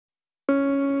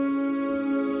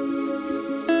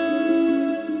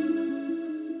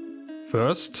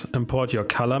First, import your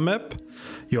color map,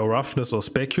 your roughness or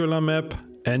specular map,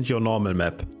 and your normal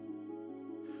map.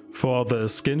 For the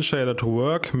skin shader to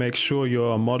work, make sure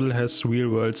your model has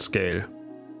real-world scale.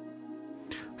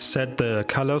 Set the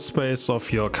color space of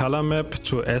your color map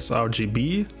to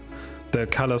sRGB, the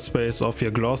color space of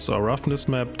your gloss or roughness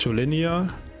map to linear,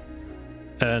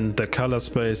 and the color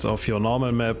space of your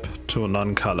normal map to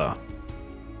non-color.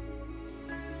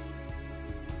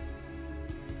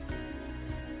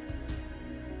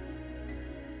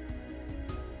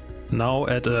 Now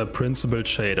add a principled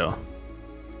shader.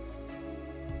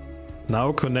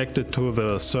 Now connect it to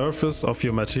the surface of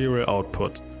your material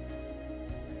output.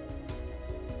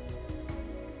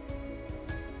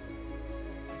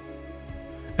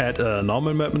 Add a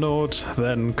normal map node,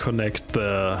 then connect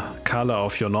the color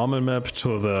of your normal map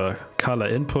to the color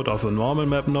input of the normal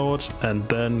map node, and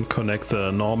then connect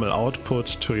the normal output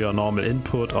to your normal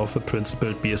input of the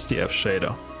principled BSDF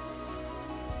shader.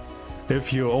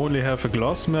 If you only have a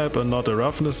gloss map and not a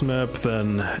roughness map,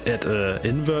 then add an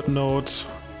invert node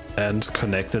and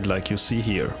connect it like you see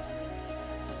here.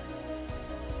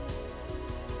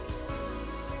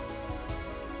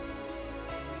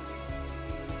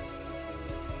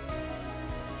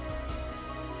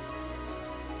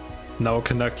 Now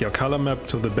connect your color map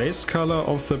to the base color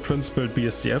of the principled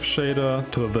BSDF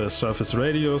shader, to the surface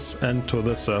radius and to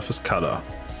the surface color.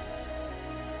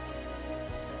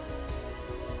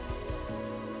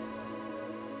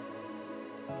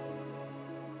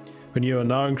 When you are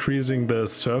now increasing the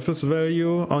surface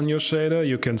value on your shader,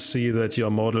 you can see that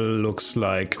your model looks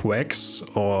like wax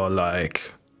or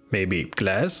like maybe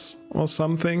glass or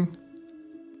something.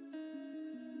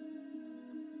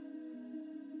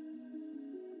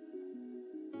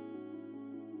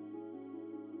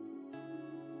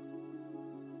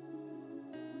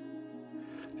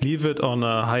 Leave it on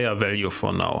a higher value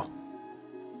for now.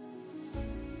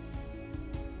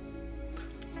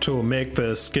 To make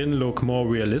the skin look more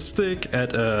realistic,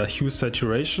 add a hue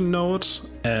saturation node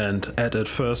and add it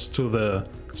first to the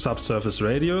subsurface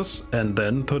radius and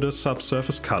then to the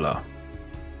subsurface color.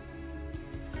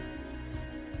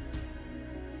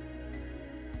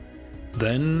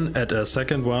 Then add a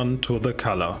second one to the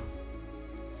color.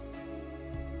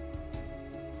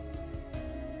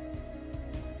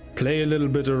 Play a little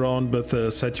bit around with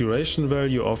the saturation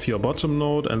value of your bottom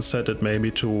node and set it maybe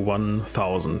to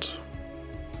 1000.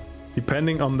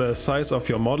 Depending on the size of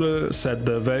your model, set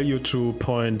the value to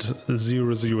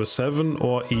 0.007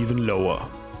 or even lower.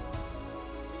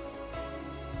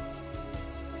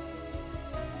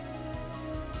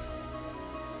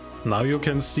 Now you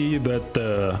can see that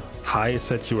the high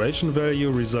saturation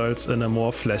value results in a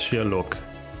more flashier look.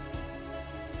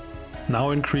 Now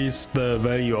increase the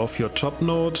value of your top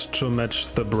node to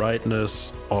match the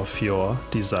brightness of your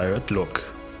desired look.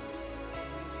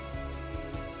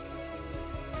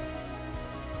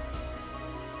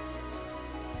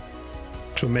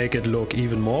 To make it look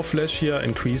even more flashier,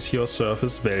 increase your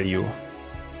surface value.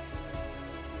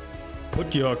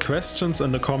 Put your questions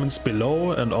in the comments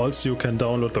below, and also you can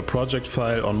download the project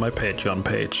file on my Patreon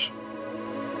page.